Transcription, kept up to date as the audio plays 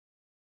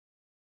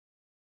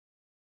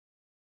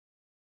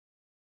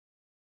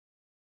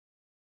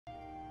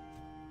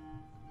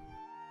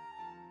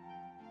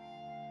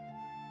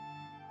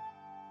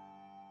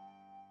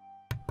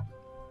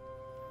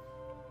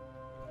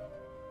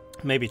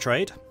Maybe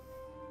trade.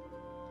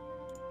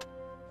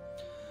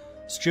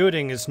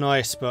 Stewarding is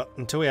nice, but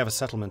until we have a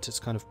settlement, it's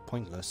kind of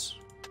pointless.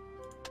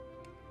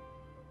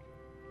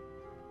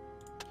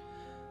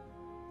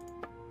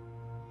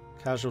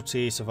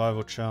 Casualty,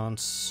 survival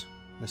chance.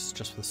 This is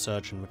just for the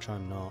surgeon, which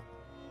I'm not.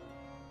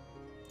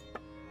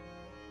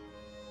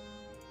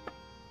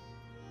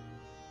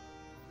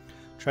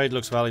 Trade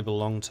looks valuable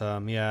long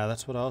term. Yeah,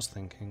 that's what I was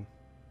thinking.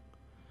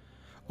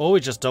 Or we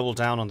just double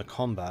down on the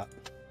combat.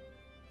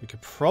 We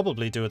could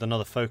probably do with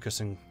another focus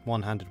in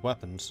one-handed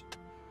weapons.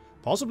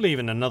 Possibly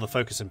even another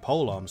focus in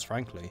polearms,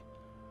 frankly.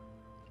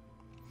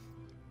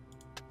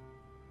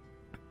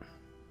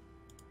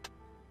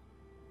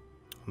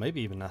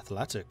 Maybe even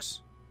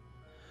athletics.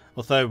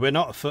 Although we're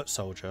not a foot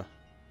soldier.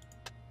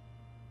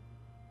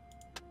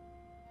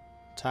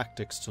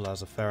 Tactics still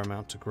has a fair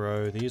amount to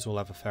grow. These will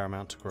have a fair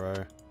amount to grow.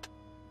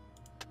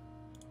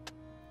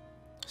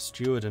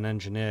 Steward and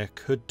engineer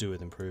could do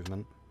with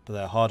improvement, but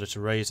they're harder to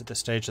raise at this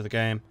stage of the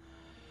game.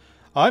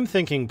 I'm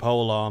thinking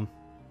polearm.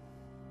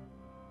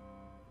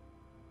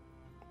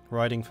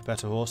 Riding for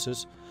better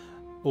horses.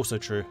 Also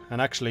true. And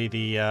actually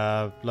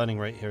the learning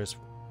rate here is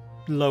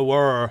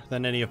lower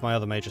than any of my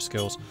other major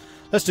skills.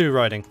 Let's do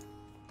riding.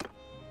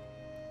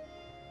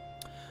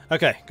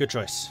 Okay, good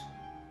choice.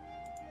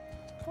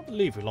 I can't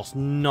believe we lost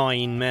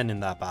 9 men in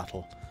that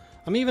battle.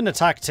 I'm even a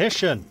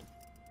tactician.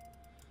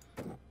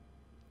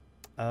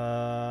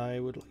 I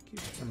would like you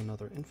to become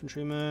another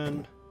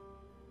infantryman.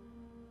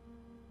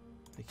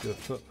 Make you a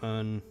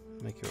footman.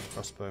 Make you a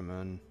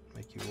crossbowman.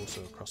 Make you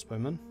also a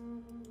crossbowman.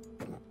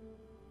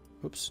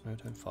 Oops, no,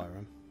 don't fire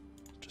him.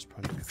 Just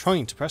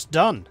trying to press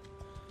done.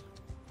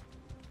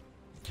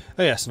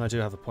 Oh yes, and I do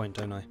have a point,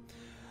 don't I?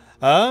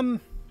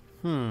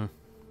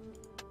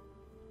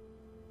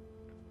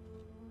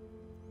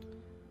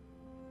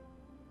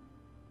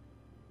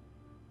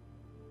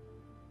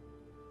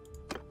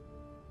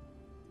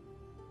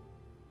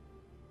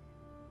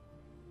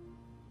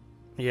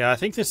 Yeah, I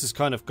think this has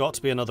kind of got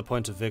to be another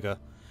point of vigour.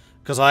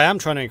 Because I am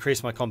trying to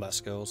increase my combat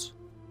skills.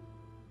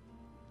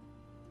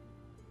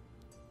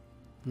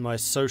 My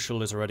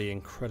social is already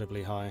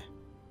incredibly high.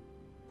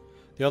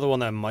 The other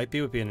one that might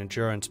be would be an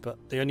endurance, but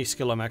the only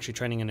skill I'm actually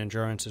training in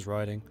endurance is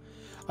riding.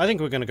 I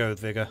think we're going to go with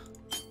vigour.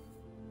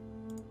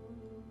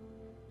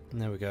 And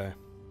there we go.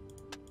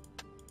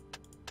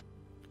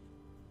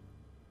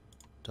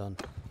 Done.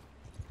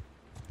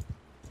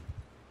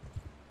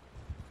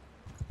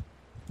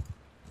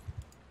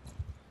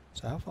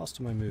 So how fast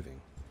am I moving?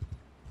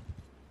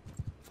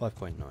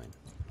 5.9.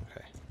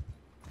 Okay.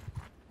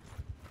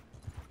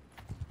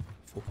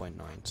 4.9.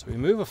 So we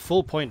move a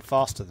full point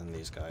faster than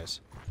these guys.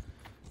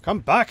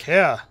 Come back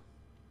here!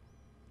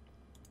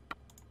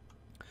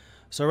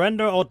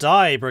 Surrender or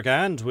die,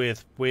 brigand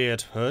with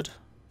weird hood.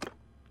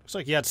 Looks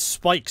like he had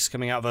spikes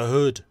coming out of a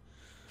hood.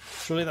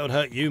 Surely that would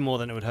hurt you more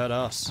than it would hurt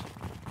us.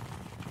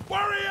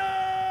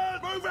 Warriors!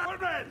 Move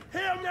out, men!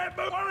 Hear me,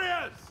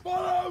 warriors!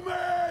 Follow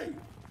me!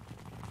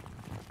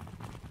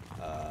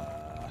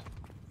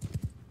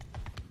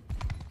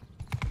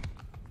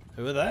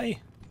 Who are they?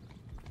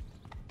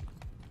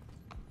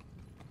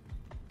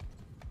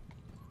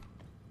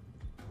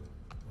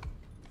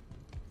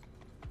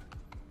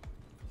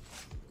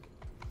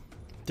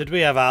 Did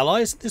we have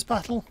allies in this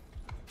battle?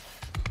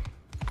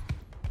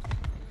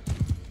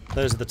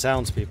 Those are the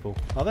townspeople.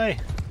 Are they?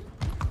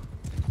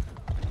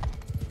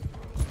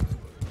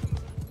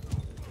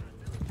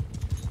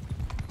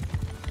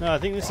 No, I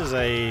think this is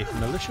a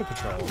militia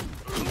patrol.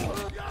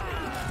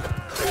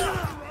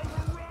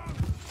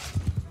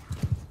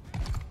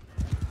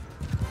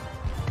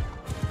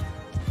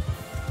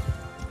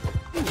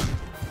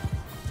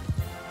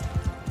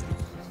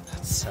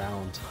 That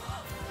sound.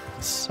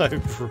 It's so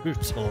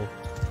brutal.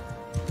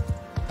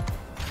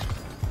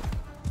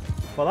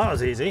 Well, that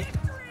was easy.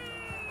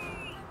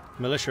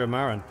 Militia of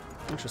Marin.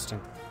 Interesting.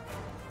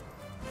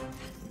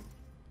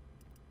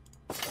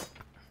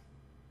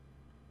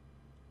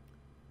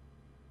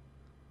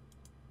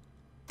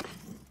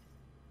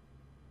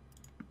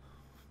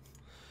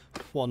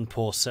 One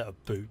poor set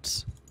of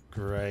boots.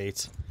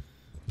 Great.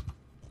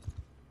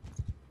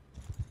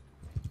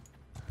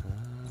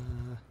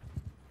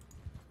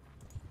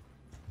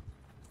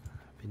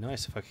 It'd be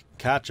nice if I could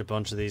catch a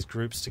bunch of these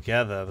groups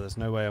together, but there's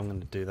no way I'm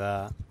going to do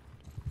that.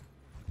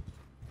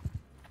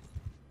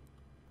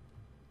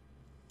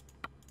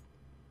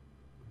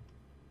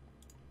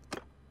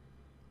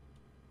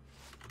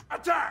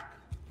 Attack!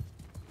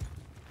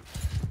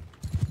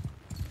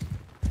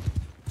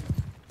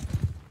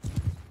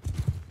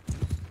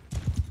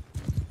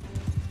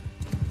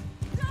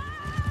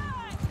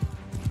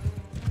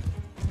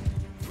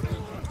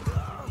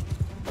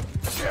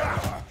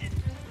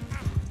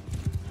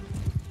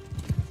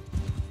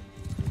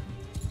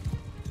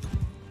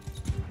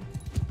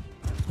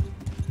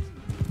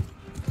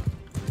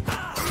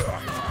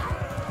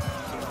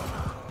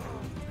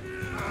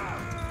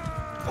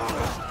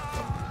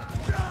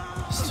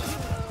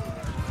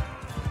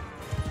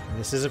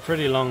 This is a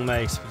pretty long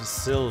mace, but it's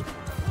still...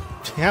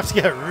 You have to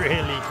get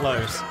really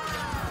close.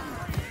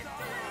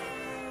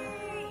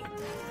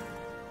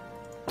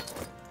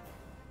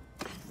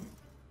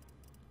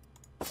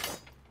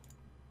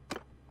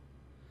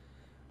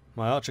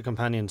 My archer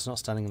companion's not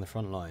standing in the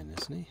front line,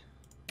 isn't he?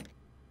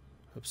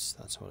 Oops,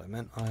 that's what I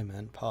meant. I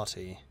meant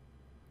party.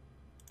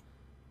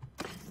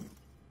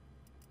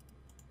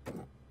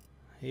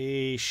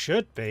 He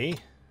should be.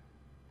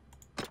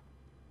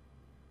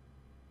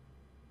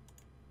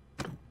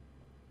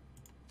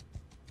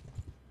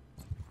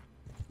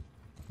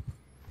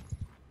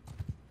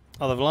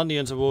 Oh, the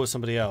Vlandians are at war with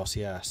somebody else,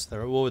 yes.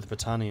 They're at war with the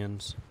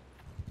Britannians.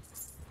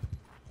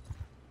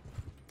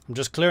 I'm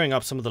just clearing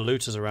up some of the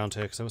looters around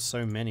here because there were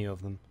so many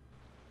of them.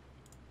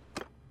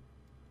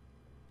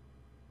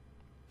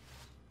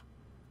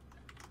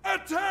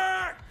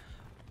 Attack!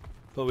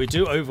 But we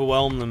do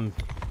overwhelm them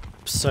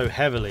so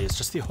heavily. It's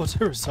just the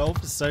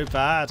auto-resolve is so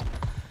bad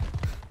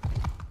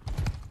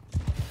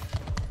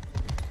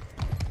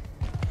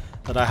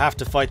that I have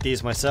to fight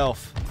these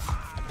myself.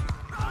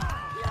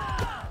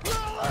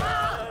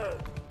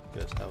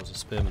 Good, that was a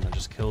spearman I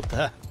just killed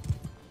there.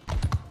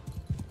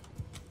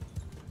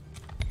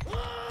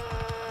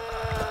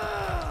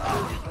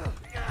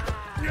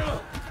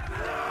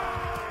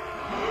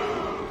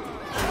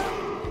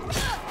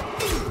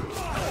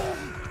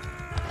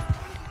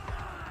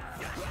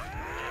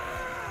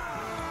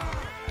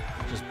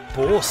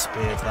 Boar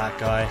speared that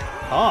guy.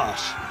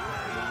 Harsh.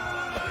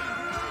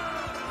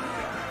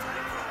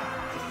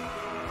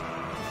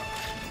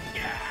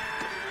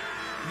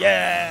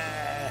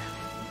 Yeah!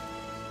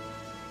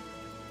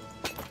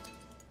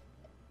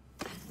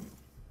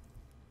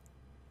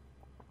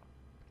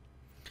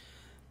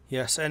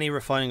 Yes, any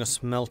refining or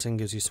smelting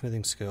gives you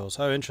smithing skills.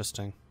 Oh,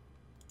 interesting.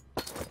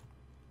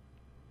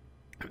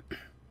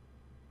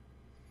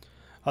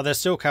 Are there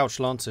still couch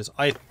lances?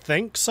 I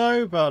think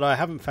so, but I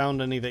haven't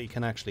found any that you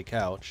can actually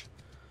couch.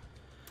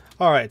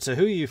 Alright, so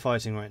who are you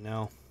fighting right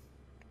now?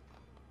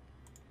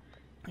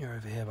 You're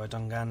over here by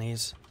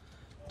Dunganis.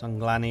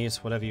 Dunglanis,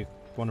 whatever you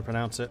want to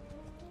pronounce it.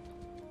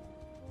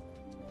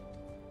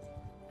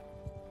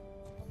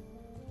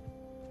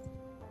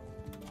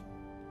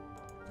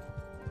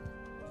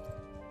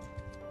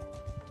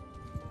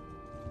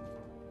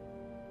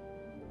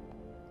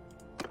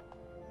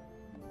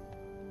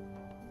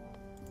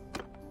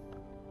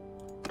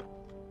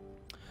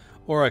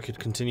 Or I could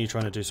continue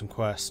trying to do some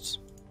quests.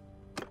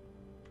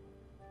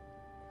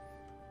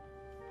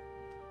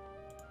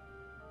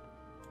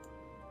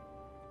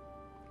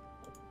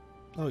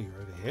 Oh, you're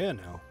over here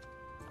now.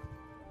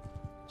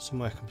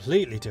 Somewhere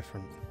completely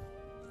different.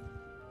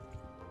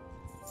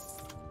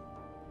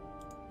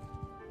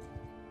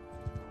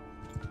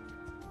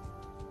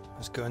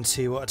 Let's go and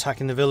see what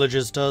attacking the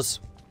villagers does.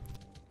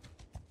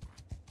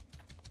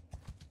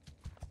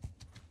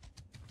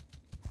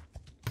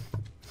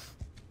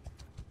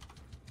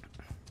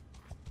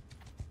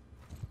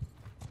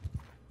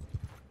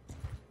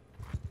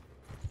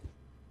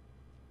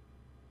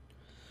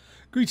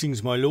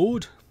 Greetings, my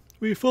lord.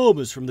 We are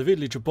farmers from the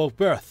village of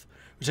Bogberth.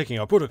 We're taking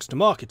our products to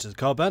market to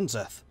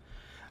Carbanzeth.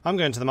 I'm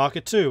going to the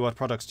market too. What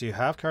products do you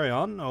have? Carry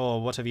on.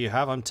 Or whatever you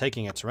have, I'm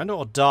taking it. Surrender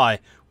or die.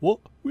 What?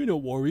 We're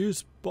not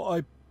warriors, but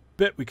I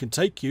bet we can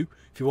take you.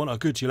 If you want our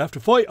goods, you'll have to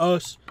fight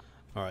us.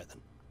 Alright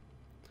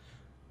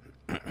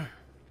then.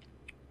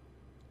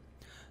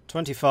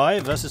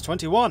 25 versus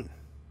 21.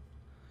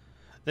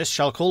 This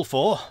shall call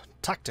for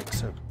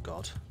tactics. Oh,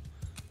 God.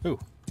 Ooh.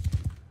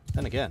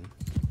 Then again.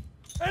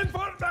 In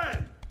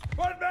footmen!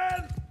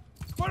 Footmen!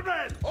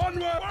 Footmen!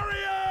 Onward!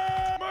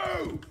 Warrior!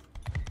 Move!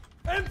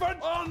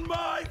 Infant on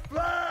my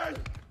flank!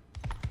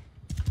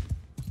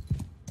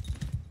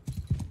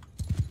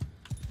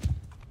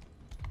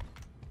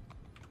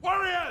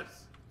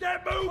 Warriors!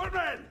 Get moving!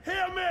 Footmen!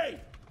 Hear me!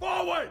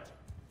 Forward!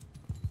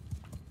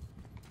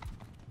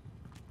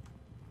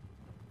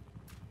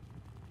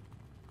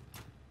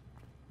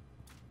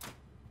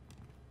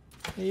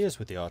 He is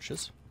with the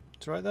archers.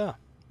 It's right there.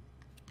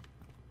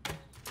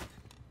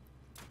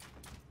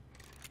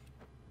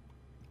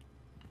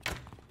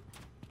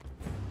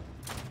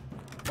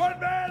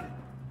 Footmen!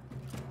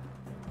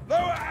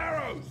 Lower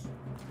arrows!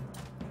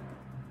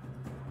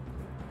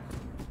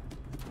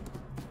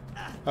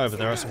 Oh, but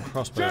there are some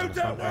crossbows in the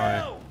front.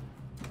 Right.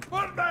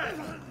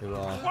 Footmen! Who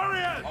are?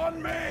 Warriors!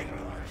 On me!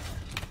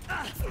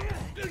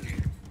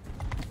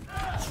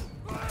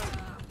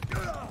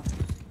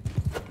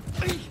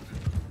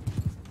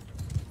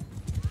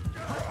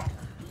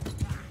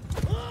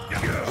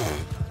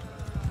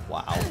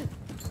 Wow.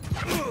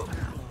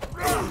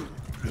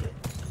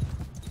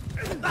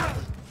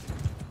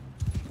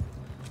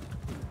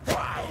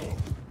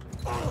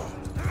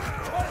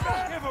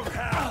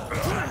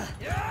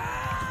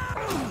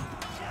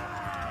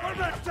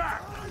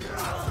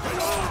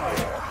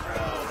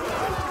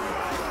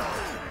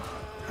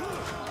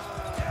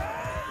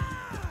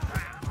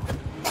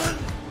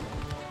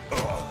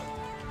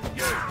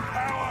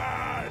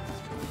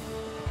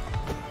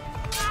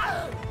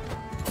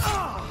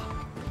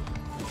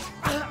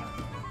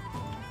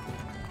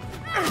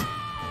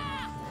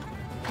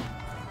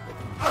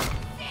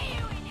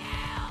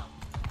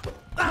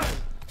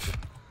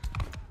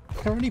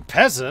 How many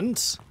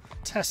peasants?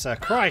 Tessa,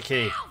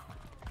 crikey.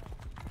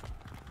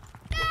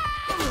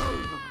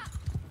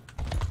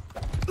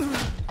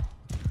 Footmen!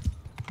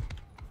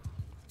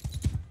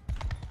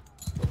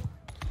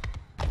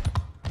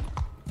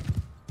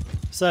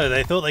 So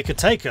they thought they could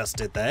take us,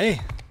 did they?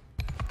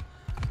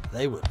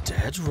 They were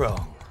dead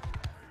wrong.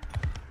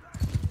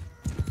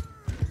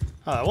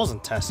 Oh, that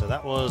wasn't Tessa,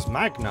 that was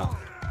Magna.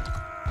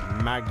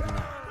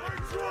 Magna.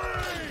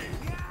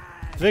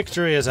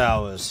 Victory is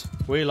ours.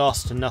 We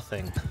lost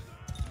nothing.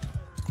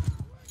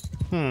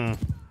 And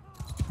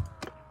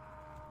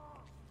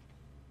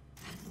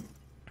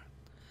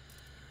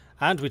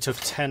we took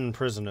 10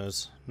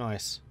 prisoners.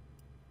 Nice.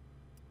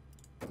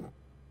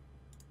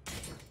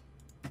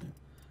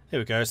 Here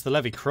we go, it's the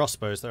Levy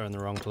crossbows that are in the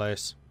wrong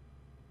place.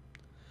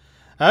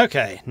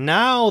 Okay,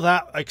 now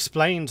that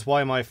explains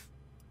why my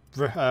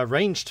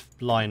ranged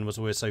line was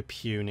always so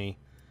puny.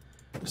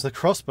 It's the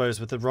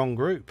crossbows with the wrong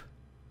group.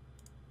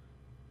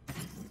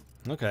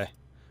 Okay.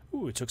 Ooh,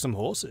 we took some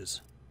horses.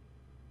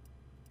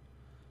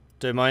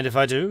 Don't mind if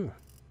I do.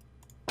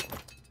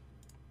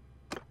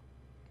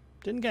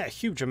 Didn't get a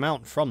huge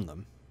amount from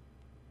them.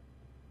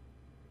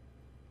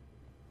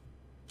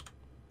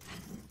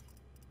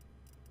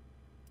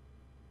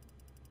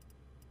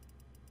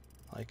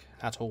 Like,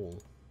 at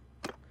all.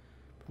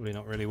 Probably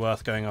not really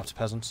worth going after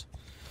peasants.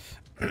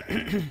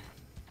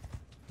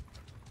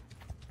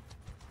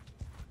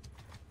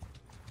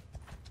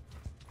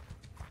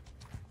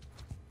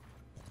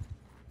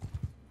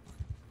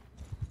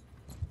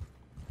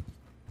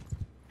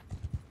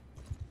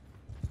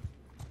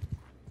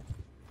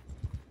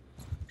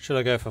 Should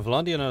I go for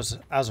Vlandian or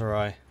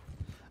Azurai? I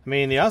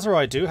mean, the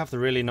Azurai do have the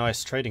really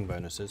nice trading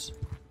bonuses.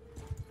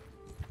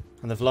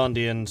 And the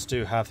Vlandians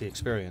do have the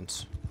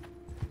experience.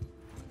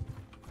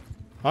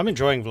 I'm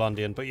enjoying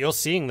Vlandian, but you're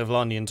seeing the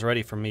Vlandians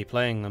already from me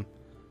playing them.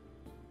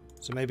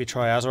 So maybe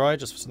try Azurai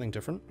just for something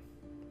different.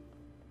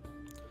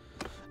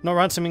 Not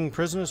ransoming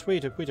prisoners? We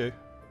do.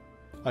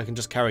 I can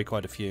just carry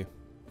quite a few.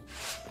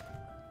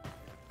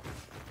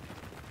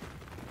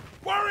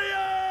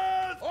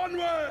 Warriors!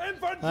 Onward!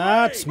 Infantry!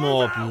 That's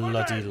more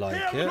bloody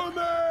like it.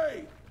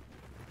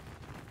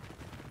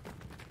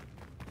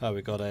 Oh,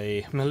 we got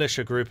a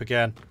militia group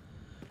again.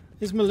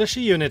 These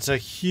militia units are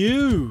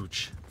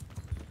huge!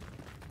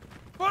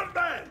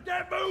 Footmen,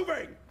 get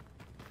moving!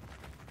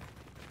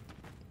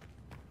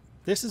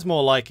 This is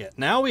more like it.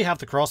 Now we have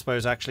the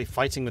crossbows actually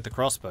fighting with the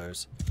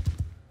crossbows.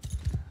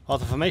 Are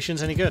the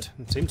formations any good?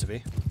 It seems to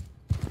be.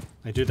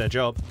 They do their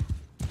job.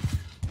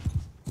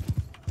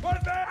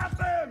 Footmen at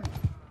them!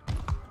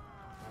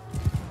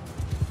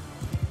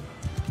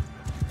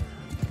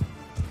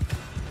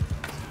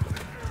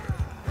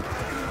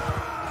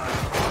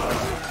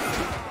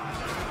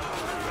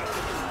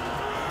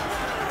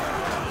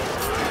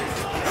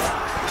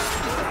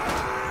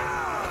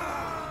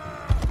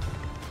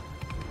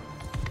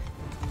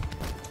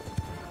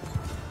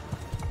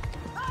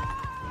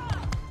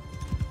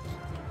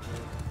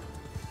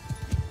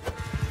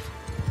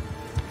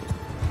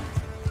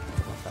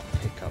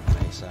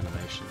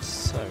 Animation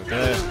so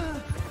good.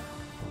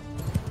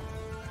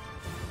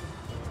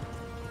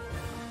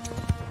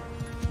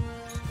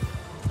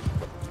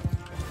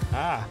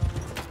 Ah.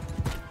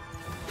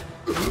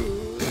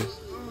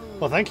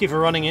 Well, thank you for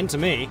running into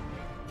me.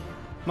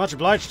 Much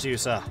obliged to you,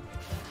 sir.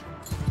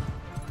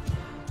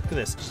 Look at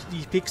this.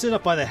 He picks it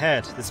up by the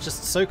head. It's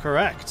just so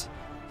correct.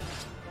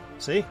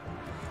 See?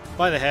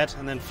 By the head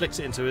and then flicks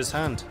it into his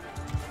hand.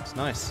 It's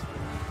nice.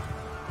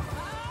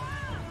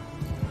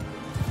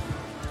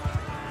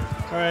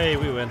 Hooray,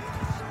 we win.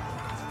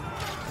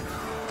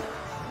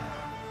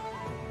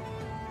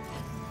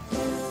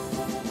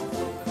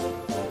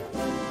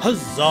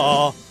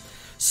 Huzzah!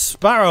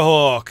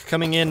 Sparrowhawk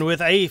coming in with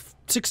a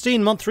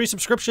 16-month free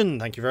subscription.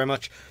 Thank you very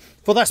much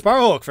for that,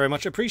 Sparrowhawk. Very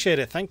much appreciate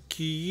it. Thank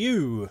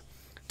you.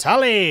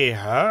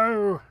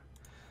 Tally-ho!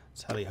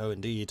 Tally-ho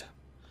indeed.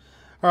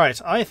 Alright,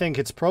 I think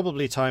it's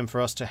probably time for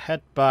us to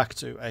head back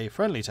to a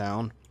friendly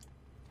town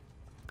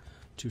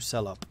to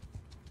sell up.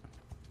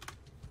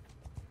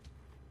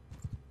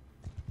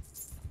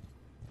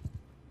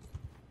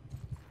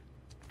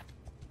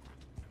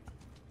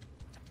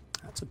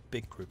 That's a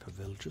big group of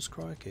villagers,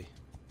 crikey.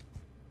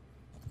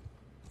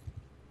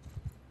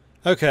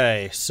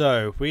 Okay,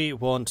 so we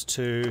want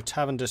to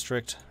Tavern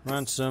District,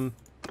 ransom.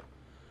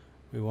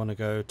 We want to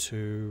go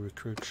to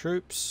recruit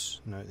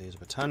troops. No, these are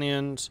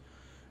battalions.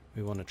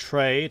 We want to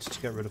trade to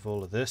get rid of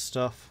all of this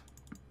stuff.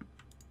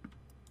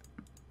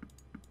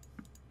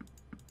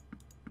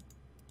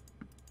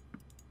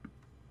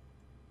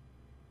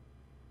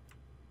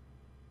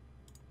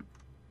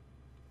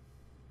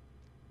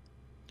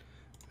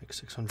 Make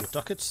 600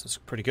 ducats, that's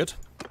pretty good.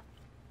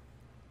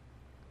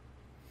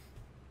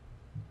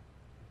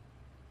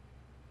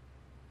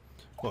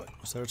 What,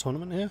 was there a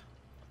tournament here?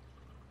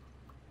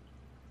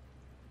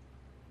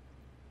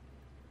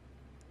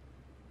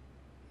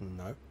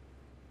 No.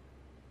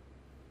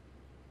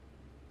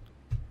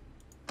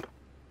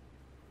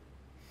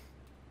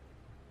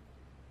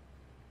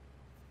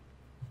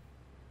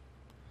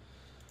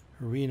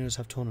 Arenas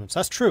have tournaments.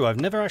 That's true, I've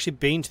never actually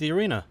been to the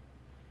arena.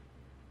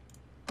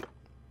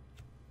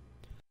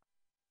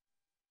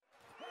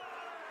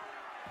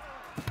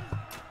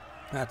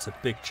 That's a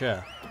big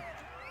chair.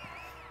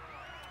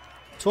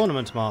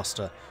 Tournament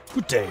Master.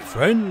 Good day,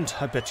 friend.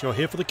 I bet you're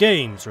here for the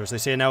games, or as they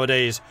say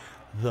nowadays,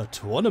 the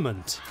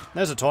tournament.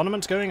 There's a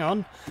tournament going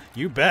on?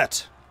 You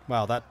bet.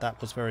 Wow, that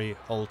was very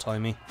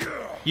old-timey.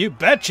 You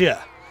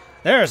betcha!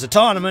 There's a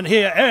tournament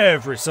here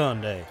every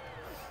Sunday.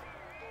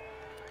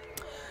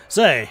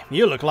 Say,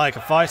 you look like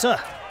a fighter.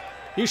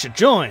 You should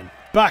join.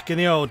 Back in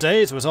the old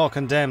days, it was all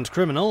condemned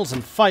criminals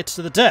and fights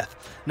to the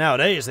death.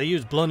 Nowadays, they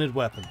use blunted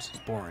weapons.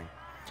 It's boring.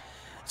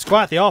 It's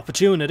quite the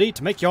opportunity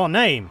to make your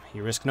name.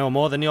 You risk no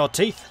more than your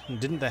teeth. And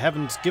didn't the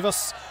heavens give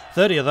us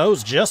 30 of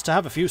those just to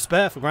have a few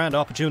spare for grand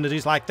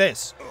opportunities like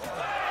this?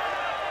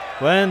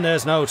 When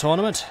there's no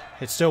tournament,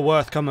 it's still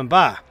worth coming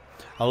by.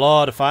 A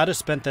lot of fighters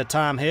spent their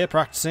time here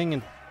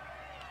practicing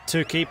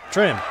to keep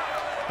trim,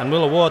 and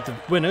we'll award the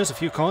winners a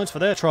few coins for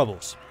their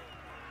troubles.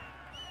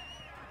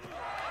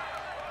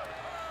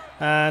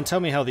 And tell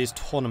me how these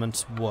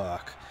tournaments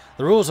work.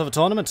 The rules of a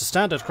tournament are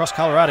standard across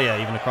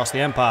Calradia, even across the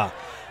Empire.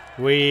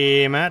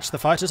 We match the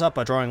fighters up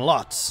by drawing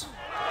lots.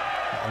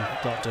 I'm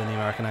not doing the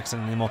American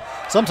accent anymore.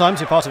 Sometimes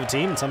you're part of a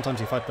team, and sometimes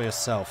you fight by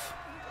yourself.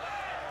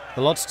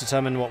 The lots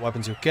determine what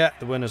weapons you'll get.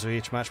 The winners of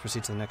each match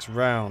proceed to the next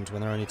round.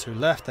 When there are only two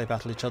left, they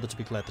battle each other to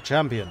be declared the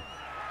champion.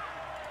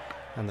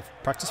 And the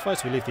practice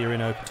fights, we leave the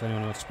arena open to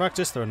anyone who wants to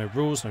practice. There are no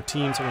rules, no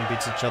teams, everyone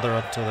beats each other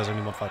until there's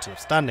only one fighter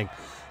left standing.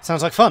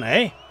 Sounds like fun,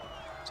 eh?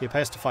 So you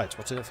pay us to fight.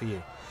 What's in it for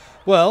you?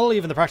 Well,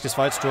 even the practice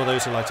fights draw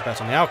those who like to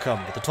bet on the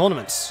outcome, but the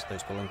tournaments,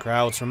 those pull in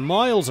crowds from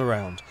miles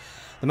around.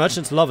 The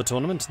merchants love a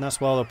tournament, and that's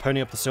why they'll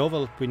pony up the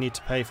silver we need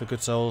to pay for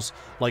good souls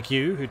like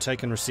you who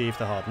take and receive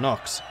the hard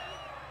knocks.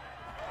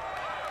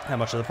 How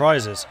much are the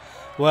prizes?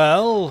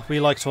 Well,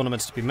 we like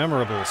tournaments to be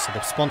memorable, so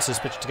the sponsors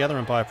pitch together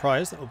and buy a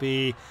prize that will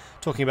be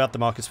talking about the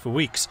markets for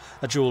weeks.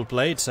 A jeweled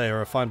blade, say,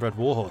 or a fine-bred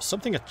warhorse.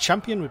 Something a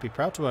champion would be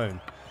proud to own.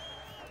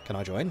 Can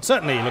I join?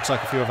 Certainly. Looks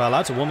like a few of our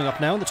lads are warming up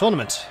now in the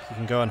tournament. You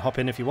can go and hop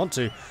in if you want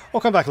to,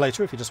 or come back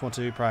later if you just want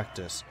to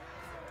practice.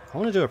 I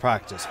want to do a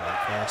practice fight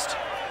first.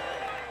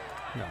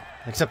 No,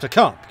 except I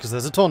can't, because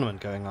there's a tournament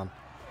going on.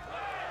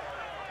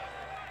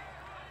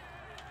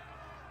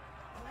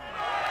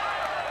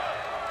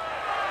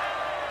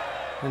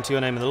 Enter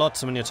your name in the lot,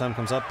 so when your turn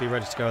comes up, be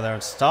ready to go there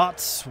and start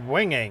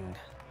swinging.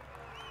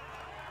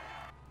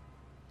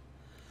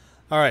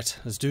 Alright,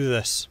 let's do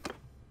this.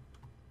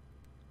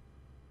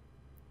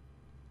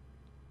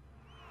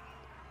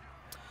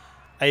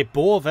 A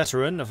Boar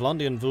veteran of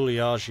Vlandian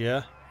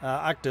Lancer,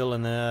 Agdil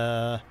and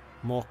the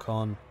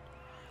Morcon.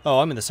 Oh,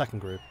 I'm in the second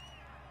group.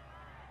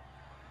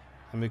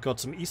 And we've got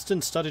some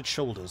Eastern studded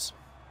shoulders.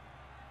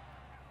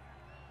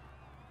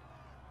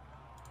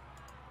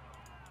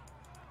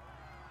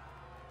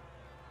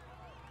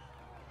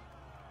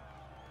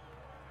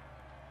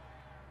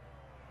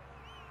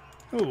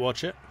 We'll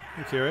watch it.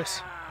 I'm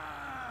curious.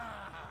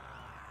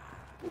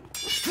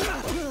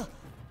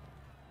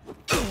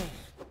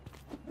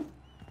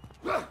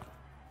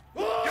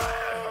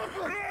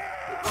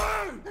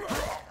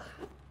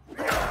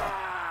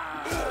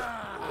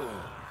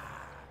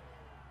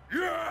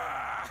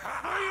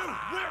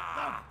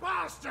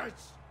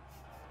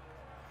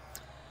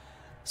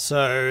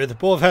 So, the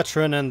Boar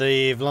veteran and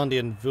the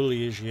Vlandian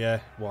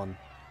Lancer won.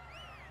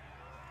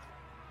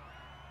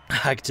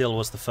 Agdil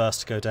was the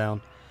first to go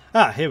down.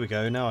 Ah, here we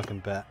go. Now I can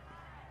bet.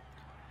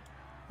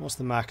 What's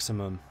the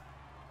maximum?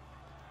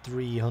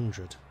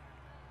 300.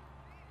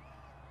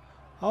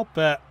 I'll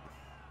bet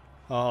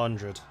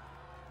 100.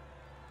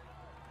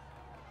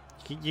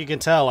 You can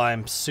tell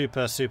I'm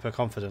super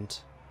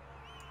confident.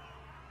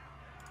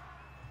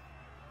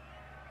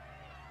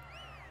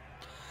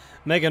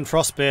 Megan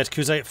Frostbeard,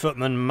 Crusade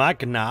Footman,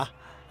 Magna,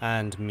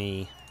 and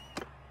me.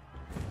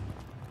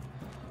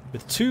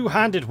 With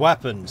two-handed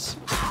weapons.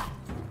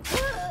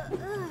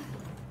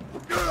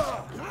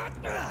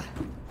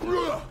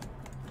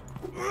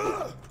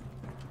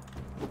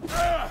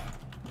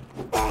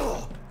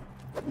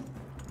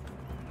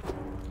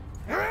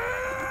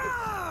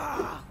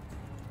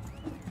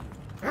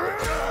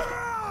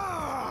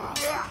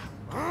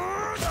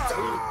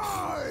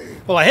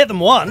 Well, I hit them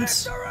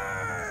once.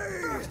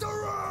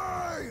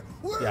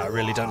 Yeah, I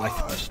really don't like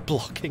the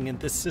blocking in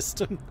this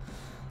system.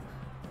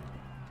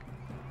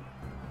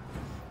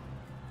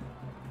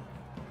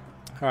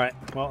 Alright,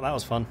 well, that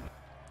was fun.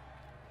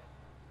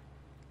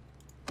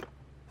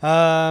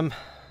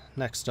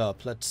 Next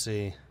up, let's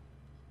see.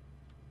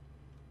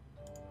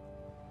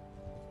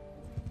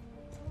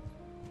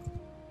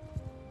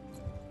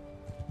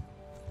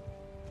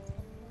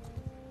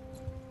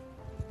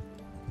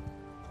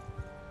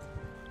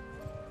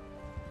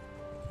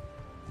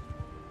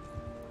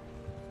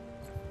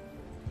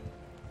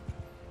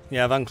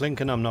 Yeah, Van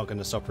Klinken, I'm not going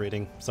to stop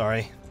reading.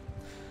 Sorry.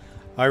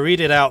 I read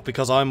it out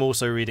because I'm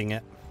also reading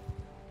it.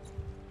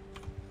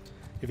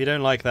 If you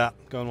don't like that,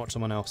 go and watch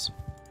someone else.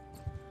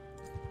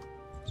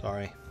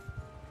 Sorry.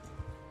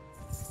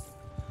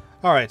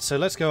 Alright, so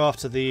let's go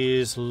after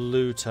these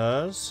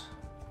looters.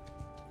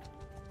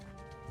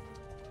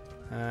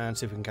 And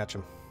see if we can catch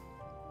them.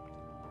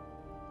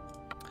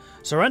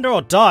 Surrender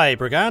or die,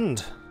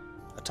 brigand!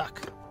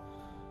 Attack.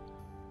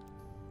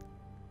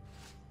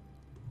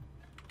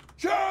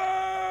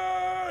 Charge!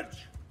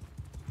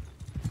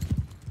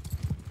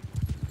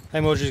 Hey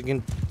Mordred, you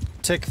can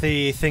tick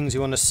the things you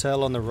want to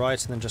sell on the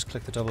right and then just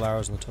click the double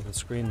arrows on the top of the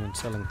screen when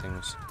selling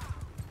things.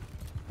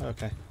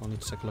 Okay, I'll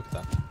need to take a look at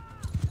that.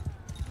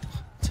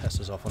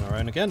 Tessa's off on her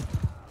own again.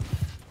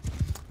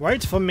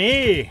 Wait for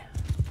me!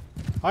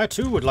 I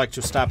too would like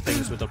to stab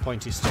things with a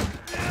pointy stick.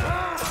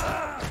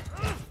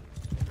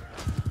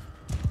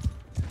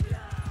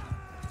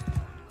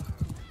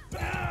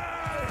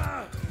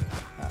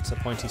 That's a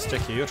pointy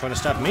stick you're trying to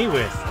stab me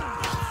with.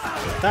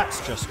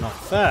 That's just not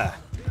fair.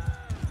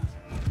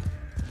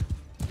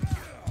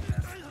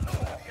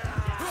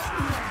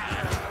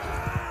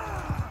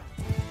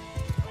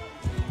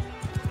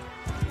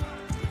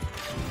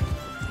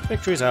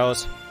 Victory's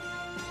ours.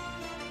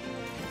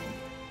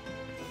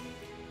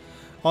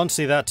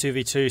 Honestly, that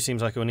 2v2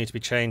 seems like it will need to be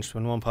changed.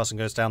 When one person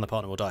goes down, the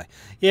partner will die.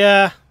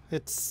 Yeah,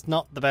 it's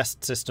not the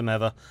best system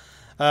ever.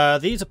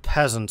 These are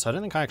peasants. I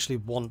don't think I actually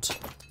want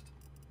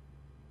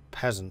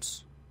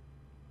peasants.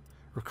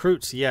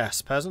 Recruits,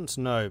 yes. Peasants,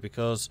 no.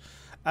 Because,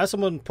 as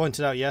someone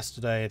pointed out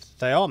yesterday,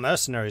 they are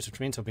mercenaries, which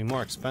means they'll be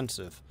more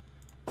expensive.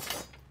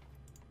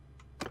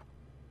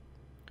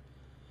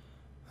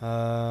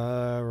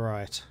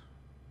 Right.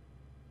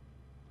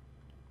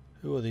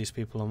 Who are these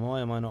people and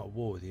why am I not at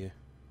war with you?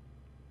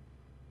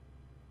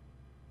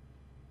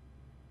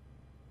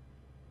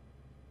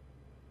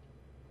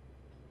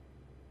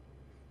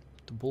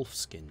 The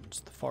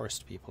wolfskins, the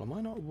forest people. Am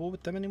I not at war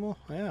with them anymore?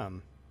 I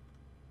am.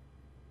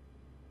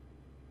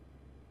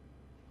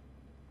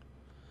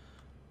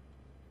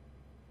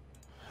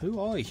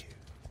 Who are you?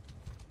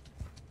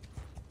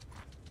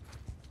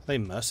 Are they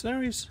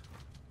mercenaries?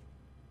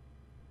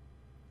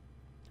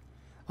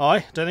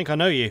 I don't think I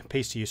know you.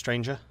 Peace to you,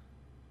 stranger.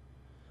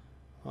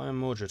 I am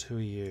Mordred. Who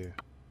are you?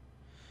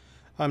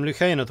 I'm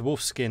Lucain of the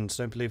Wolfskins.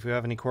 Don't believe we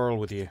have any quarrel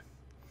with you.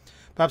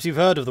 Perhaps you've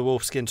heard of the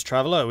Wolfskins,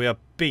 traveller. We are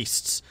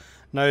beasts.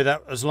 Know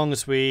that as long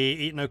as we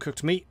eat no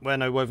cooked meat, wear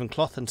no woven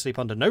cloth, and sleep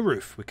under no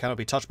roof, we cannot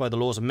be touched by the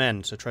laws of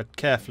men, so tread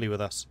carefully with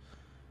us.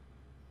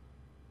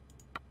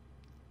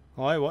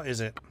 Why? What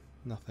is it?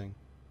 Nothing.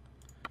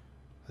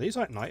 Are these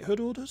like knighthood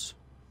orders?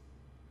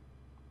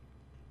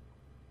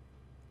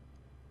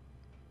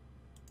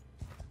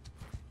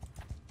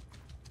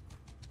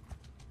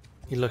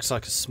 He looks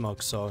like a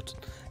smug sod.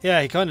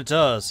 Yeah, he kind of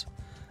does.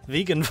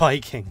 Vegan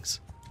Vikings.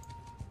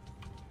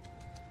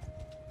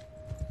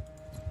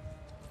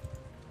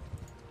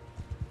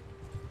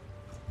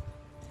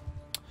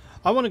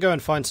 I want to go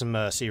and find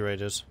some sea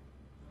raiders.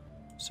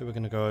 So we're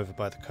going to go over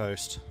by the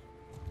coast.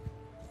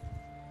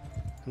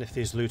 And if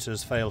these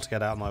looters fail to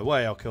get out of my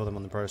way, I'll kill them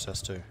on the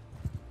process too.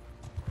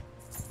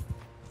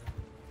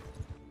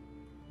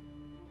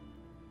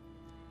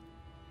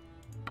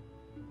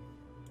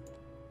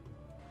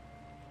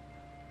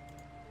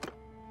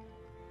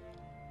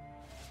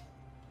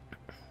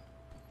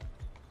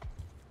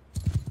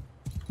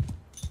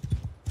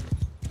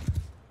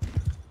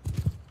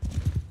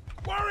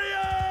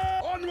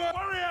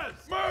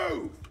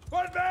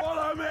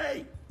 Follow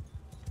me!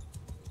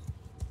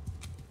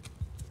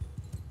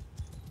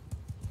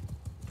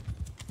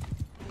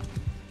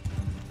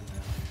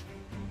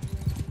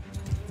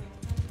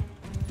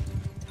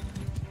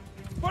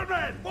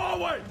 Footmen,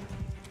 forward!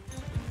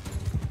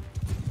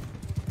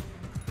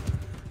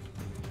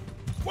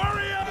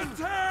 Warriors,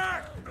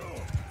 attack!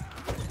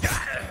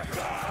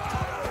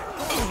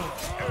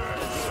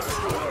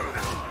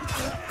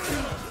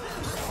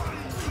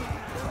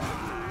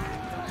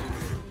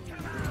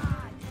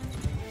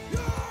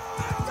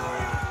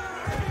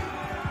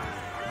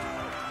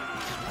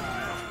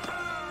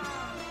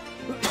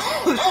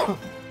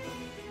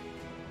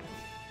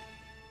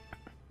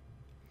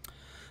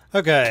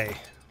 Okay,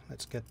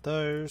 let's get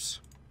those.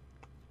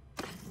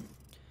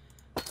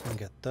 And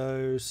get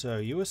those. So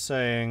you were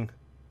saying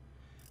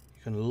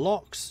you can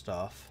lock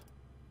stuff.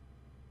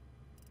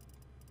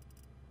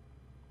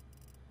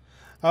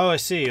 Oh, I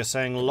see. You're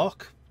saying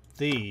lock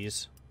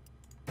these.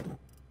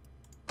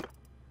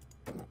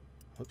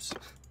 Oops.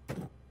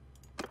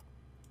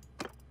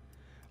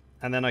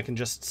 And then I can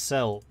just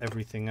sell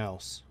everything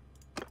else.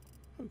 Oh,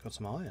 we've got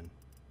some iron.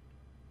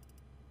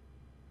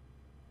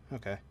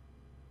 Okay.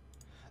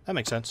 That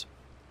makes sense.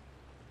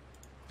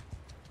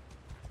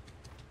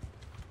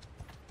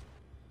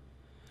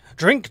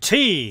 Drink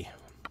tea!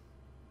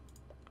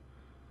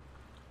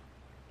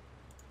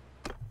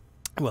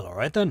 Well,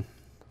 alright then.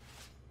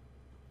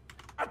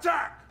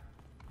 Attack!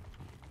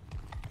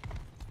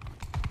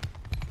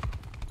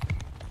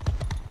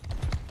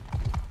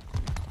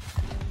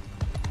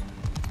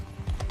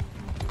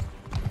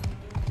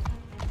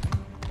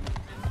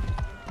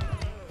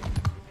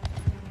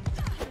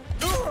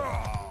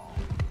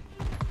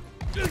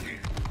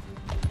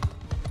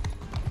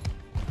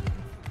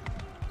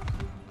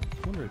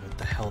 What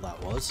the hell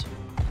that was?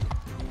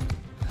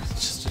 It's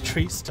just a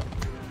tree stump.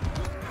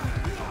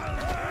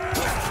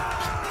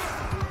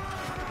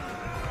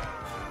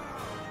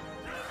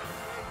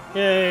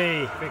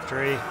 Yay!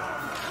 Victory!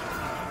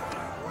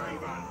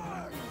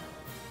 I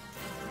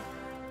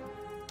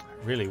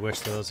really wish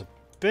there was a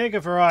bigger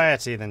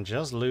variety than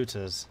just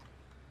looters.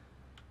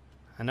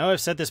 I know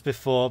I've said this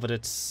before, but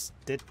it's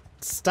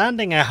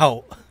standing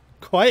out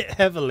quite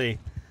heavily.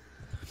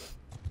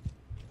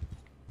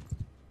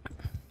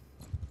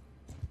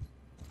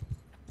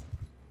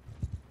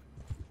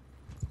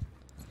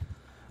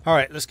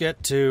 Alright, let's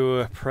get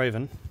to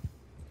Praven.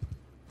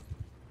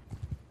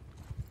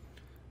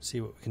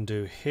 See what we can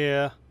do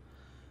here.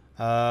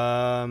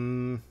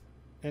 Intent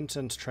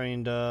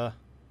Trainer,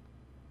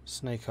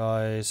 Snake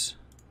Eyes.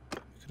 We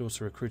could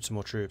also recruit some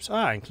more troops.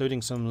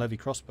 Including some Levy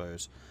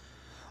crossbows.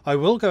 I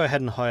will go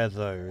ahead and hire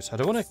those. I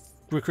don't want to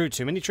recruit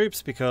too many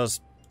troops because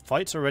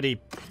fights are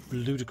already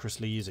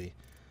ludicrously easy.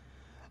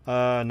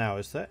 Now,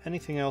 is there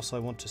anything else I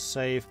want to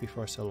save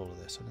before I sell all of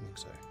this? I don't think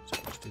so.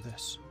 So let's do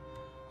this.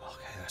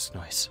 Okay, that's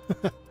nice.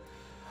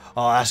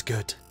 Oh, that's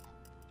good.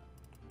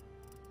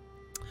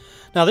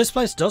 Now, this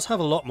place does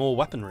have a lot more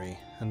weaponry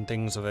and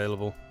things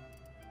available.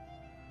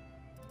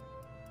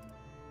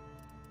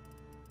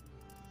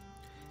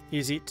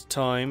 Easy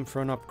time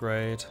for an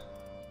upgrade.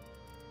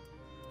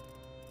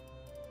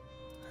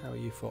 How are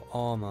you for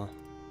armor?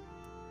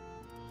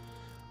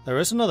 There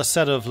is another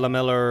set of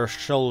lamellar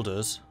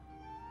shoulders,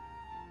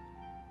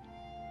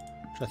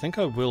 which I think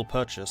I will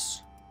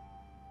purchase.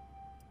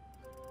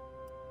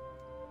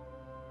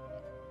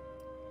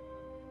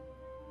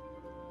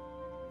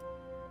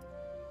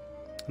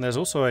 And there's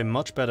also a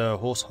much better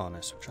horse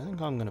harness, which I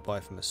think I'm going to buy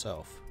for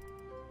myself.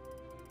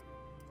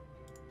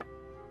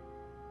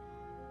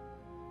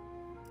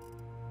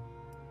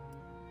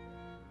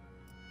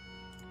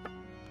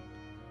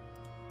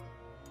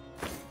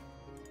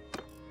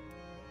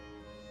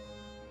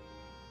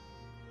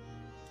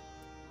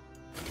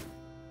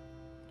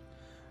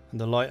 And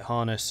the light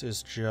harness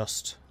is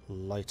just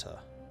lighter.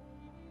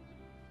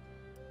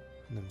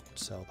 And then we can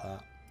sell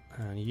that.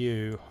 And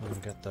you, I'm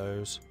going to get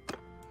those.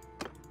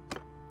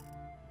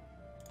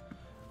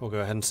 We'll go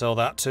ahead and sell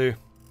that too.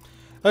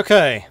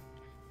 Okay.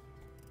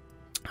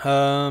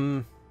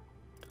 Have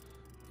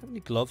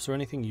any gloves or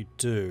anything? You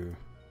do.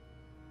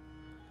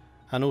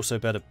 And also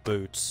better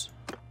boots.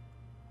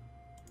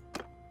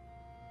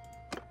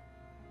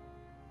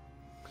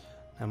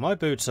 Now my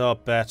boots are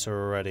better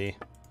already.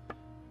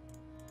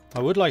 I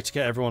would like to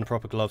get everyone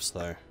proper gloves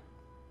though.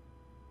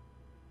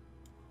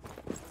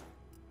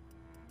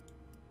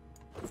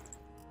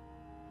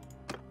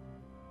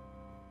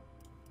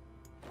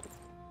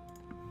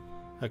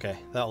 Okay,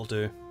 that'll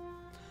do.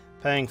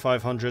 Paying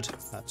 500,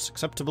 that's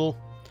acceptable.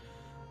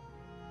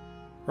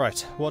 Right,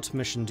 what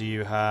mission do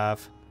you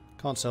have?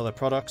 Can't sell their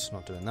products,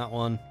 not doing that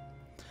one.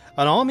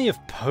 An army of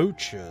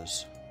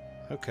poachers.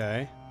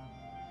 Okay.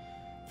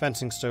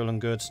 Fencing stolen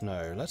goods,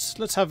 no.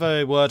 Let's have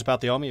a word about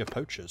the army of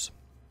poachers.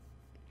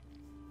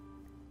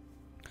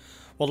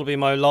 What'll be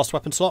my last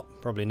weapon slot?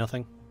 Probably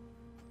nothing.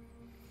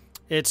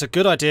 It's a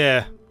good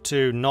idea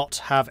to not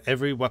have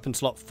every weapon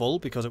slot full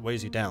because it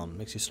weighs you down,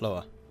 makes you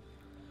slower.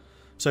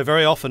 So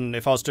very often,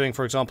 if I was doing,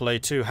 for example, a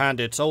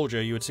two-handed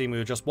soldier, you would see me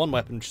with just one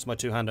weapon, which is my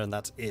two-hander, and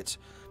that's it.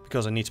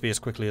 Because I need to be as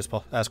quick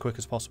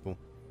as possible.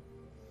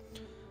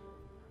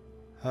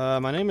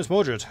 My name is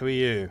Mordred. Who are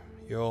you?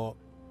 You're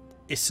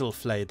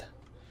Isilflade.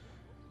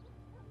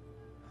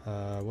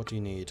 What do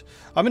you need?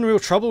 I'm in real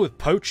trouble with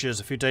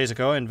poachers. A few days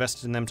ago I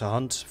invested in them to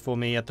hunt for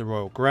me at the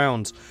royal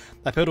grounds.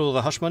 I paid all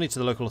the hush money to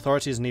the local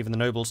authorities and even the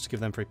nobles to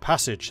give them free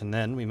passage, and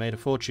then we made a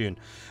fortune.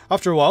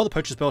 After a while the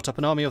poachers built up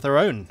an army of their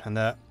own, and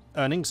their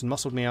earnings and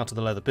muscled me out of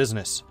the leather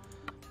business.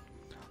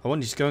 I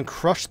want you to go and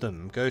crush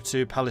them. Go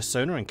to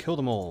Palisona and kill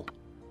them all.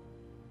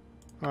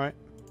 Alright.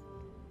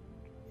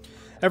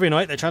 Every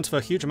night they transfer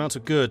huge amounts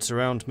of goods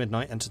around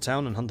midnight, enter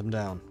town and hunt them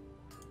down.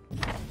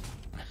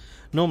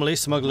 Normally,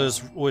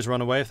 smugglers always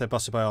run away if they're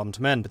busted by armed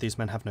men, but these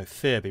men have no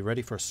fear. Be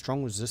ready for a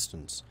strong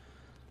resistance.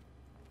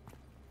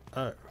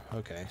 Oh,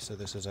 okay, so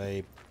this is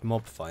a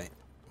mob fight.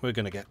 We're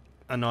gonna get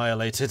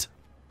annihilated.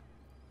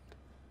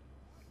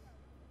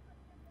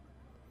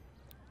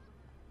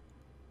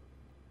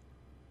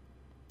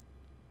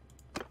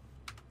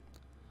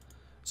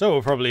 So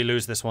we'll probably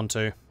lose this one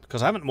too,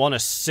 because I haven't won a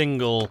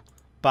single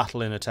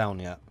battle in a town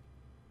yet.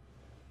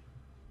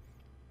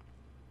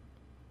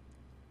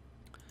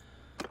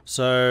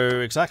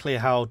 So, exactly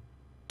how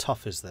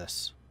tough is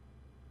this?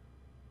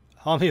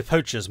 Army of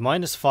Poachers,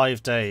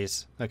 -5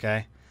 days.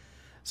 Okay.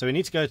 So we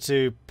need to go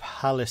to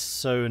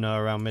Palisona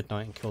around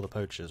midnight and kill the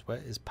poachers. Where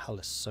is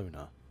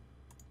Palisona?